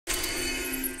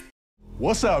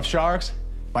What's up, Sharks?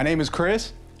 My name is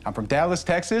Chris. I'm from Dallas,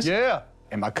 Texas. Yeah.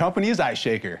 And my company is Ice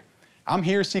Shaker. I'm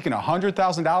here seeking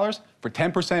 $100,000 for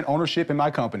 10% ownership in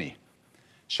my company.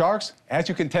 Sharks, as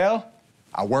you can tell,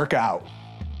 I work out.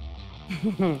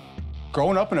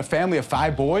 Growing up in a family of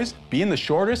 5 boys, being the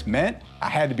shortest meant I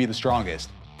had to be the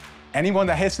strongest. Anyone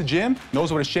that hits the gym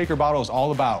knows what a shaker bottle is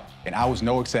all about, and I was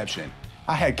no exception.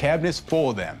 I had cabinets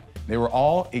full of them. They were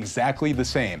all exactly the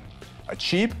same. A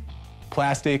cheap,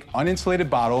 plastic, uninsulated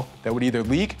bottle that would either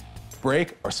leak,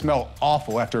 break, or smell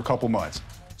awful after a couple months.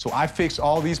 So I fixed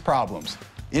all these problems.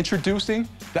 Introducing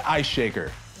the Ice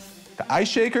Shaker. The Ice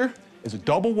Shaker is a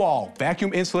double-wall,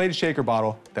 vacuum-insulated shaker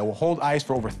bottle that will hold ice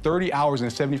for over 30 hours in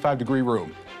a 75-degree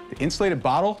room. The insulated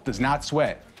bottle does not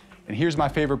sweat. And here's my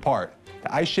favorite part.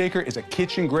 The Ice Shaker is a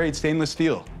kitchen-grade stainless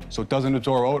steel, so it doesn't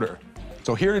absorb odor.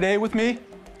 So here today with me,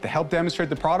 to help demonstrate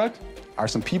the product, are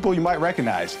some people you might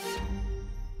recognize.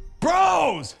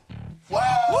 Bros! Woo!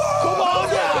 Come on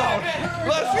down!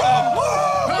 Let's go!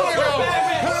 Here we go!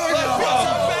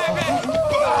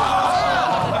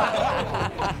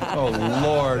 Oh,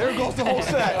 Lord. There goes the whole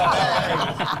set.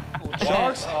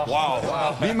 Sharks?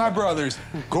 Wow. Meet my brothers,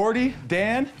 Gordy,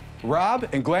 Dan, Rob,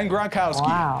 and Glenn Gronkowski.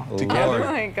 Wow. Together,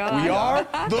 Oh my God. we are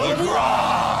the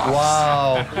Gronks!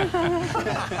 Wow.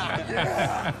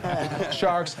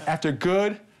 Sharks, after a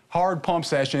good, hard pump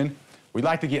session, we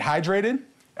like to get hydrated,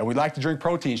 and we like to drink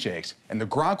protein shakes. And the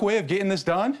Gronk way of getting this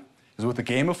done is with a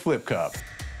game of Flip Cup.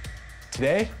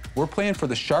 Today, we're playing for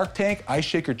the Shark Tank Ice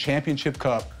Shaker Championship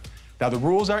Cup. Now, the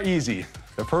rules are easy.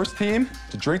 The first team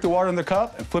to drink the water in the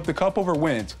cup and flip the cup over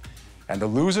wins. And the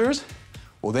losers,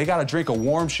 well, they gotta drink a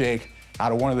warm shake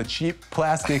out of one of the cheap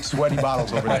plastic sweaty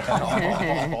bottles over there.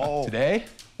 Today,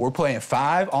 we're playing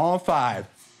 5-on-5.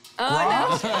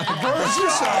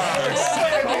 Versus Sharks.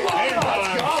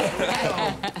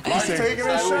 Mark's taking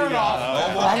his shirt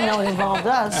off. I didn't know it involved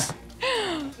us.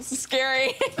 This is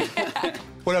scary.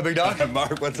 What up, big dog?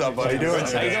 Mark, what's up, buddy? How you doing?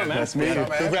 How you doing, man? Nice to meet you.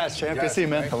 Congrats, champ. Good to see you,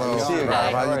 man. Hello. Good to see you,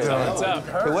 guys. How you doing? What's up?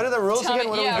 Hey, what are the rules Tell again? me-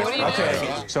 What yeah, are we what doing? do you do?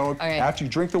 Okay, so Okay. after you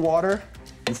drink the water,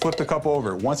 you flip the cup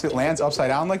over. Once it lands upside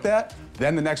down like that,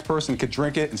 then the next person could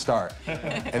drink it and start.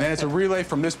 And then it's a relay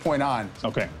from this point on.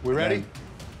 Okay. We ready?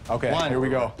 Okay, One. here we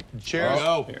go. Cheers.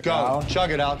 Go. Go. Chug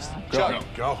it out. Chug.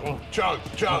 Go. Chug.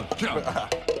 Chug. Chug.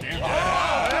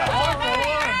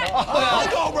 Let's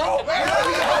go, bro.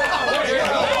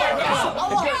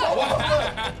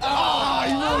 Ah,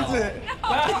 he ruins it.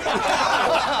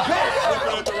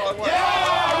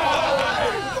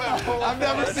 I've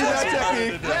never seen that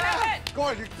technique. Go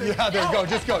on. Yeah, there you go.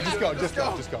 Just go. Just go. Just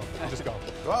go. Just go. Just go.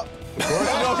 Go up.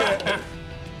 Okay.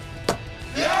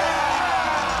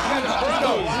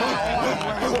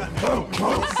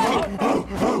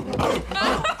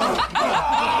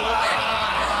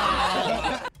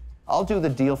 I'll do the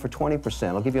deal for 20%.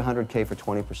 I'll give you 100K for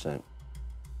 20%.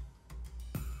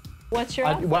 What's your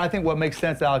offer? I think what makes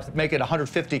sense, Alex, make it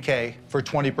 150K for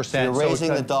 20% So you're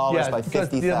raising the dollars by because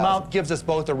the 50,000. amount gives us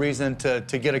both a reason to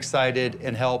get excited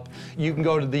and help. You can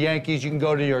go to the Yankees, you can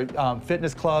go to your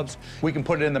fitness clubs. We can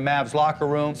put it in the Mavs locker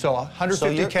room. So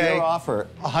 150K. So your offer.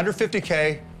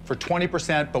 150K for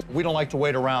 20%, but we don't like to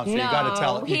wait around, so you gotta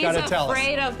tell it. You gotta tell us. He's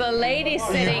afraid of the lady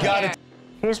sitting You gotta here.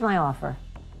 Here's my offer.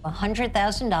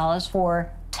 $100,000 for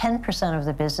 10% of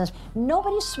the business.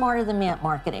 Nobody's smarter than me at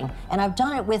marketing, and I've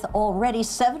done it with already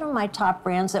 7 of my top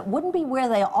brands that wouldn't be where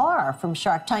they are from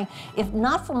Shark Tank if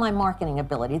not for my marketing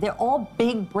ability. They're all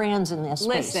big brands in their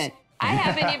space. Listen, I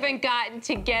haven't even gotten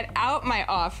to get out my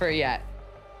offer yet.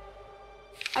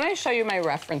 I'm gonna show you my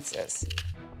references.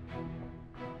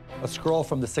 A scroll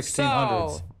from the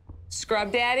 1600s. So,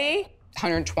 Scrub Daddy,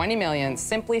 120 million.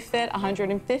 Simply Fit,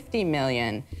 150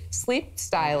 million. Sleep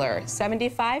Styler,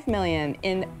 75 million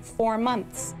in 4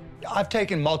 months. I've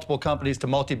taken multiple companies to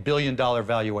multi-billion-dollar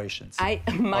valuations. My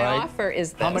All right? offer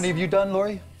is this. How many have you done,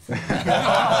 Lori? Whoa,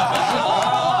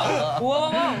 whoa,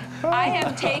 whoa. I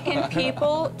have taken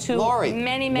people to Lori,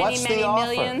 many what's the offer?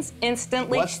 millions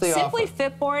instantly. What's the Simply offer?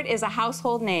 Fitboard is a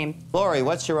household name. Lori,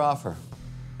 what's your offer?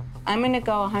 I'm gonna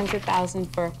go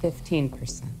 100,000 for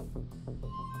 15%.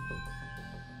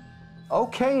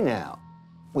 Okay, now.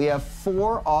 We have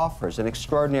 4 offers, an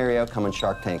extraordinary outcome in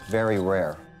Shark Tank, very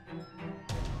rare.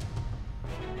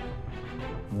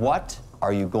 What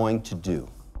are you going to do?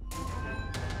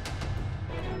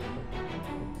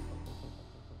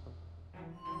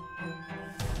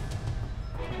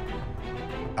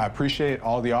 I appreciate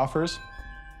all the offers.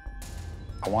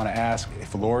 I want to ask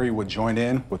if Lori would join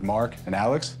in with Mark and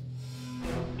Alex.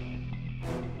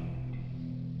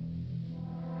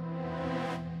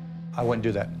 I wouldn't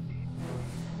do that.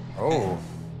 Oh.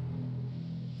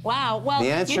 Wow, well,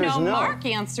 The answer you know, is no. Mark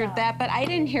answered that, but I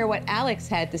didn't hear what Alex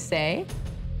had to say.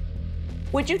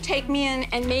 Would you take me in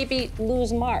and maybe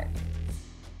lose Mark?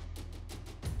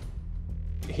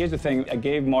 Here's the thing, I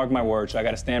gave Mark my word, so I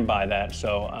gotta stand by that.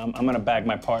 So I'm gonna back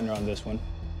my partner on this one.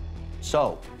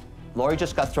 So, Lori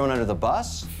just got thrown under the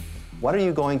bus. What are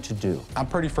you going to do? I'm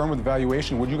pretty firm with the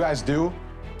valuation. Would you guys do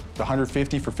the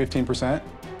 150 for 15%?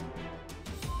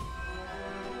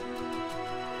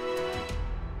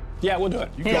 Yeah, we'll do it.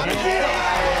 You got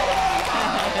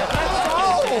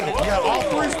all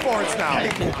three sports now.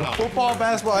 Football,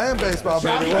 basketball, and baseball,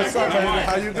 baby. What's up, baby?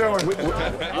 How you doing?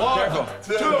 Careful.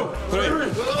 2,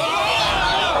 3.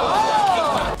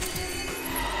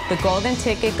 The golden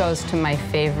ticket goes to my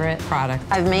favorite product.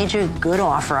 I've made you a good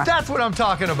offer. That's what I'm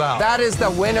talking about. That is the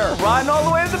winner. Riding all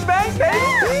the way to the bank, baby.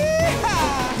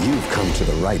 You've come to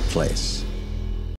the right place.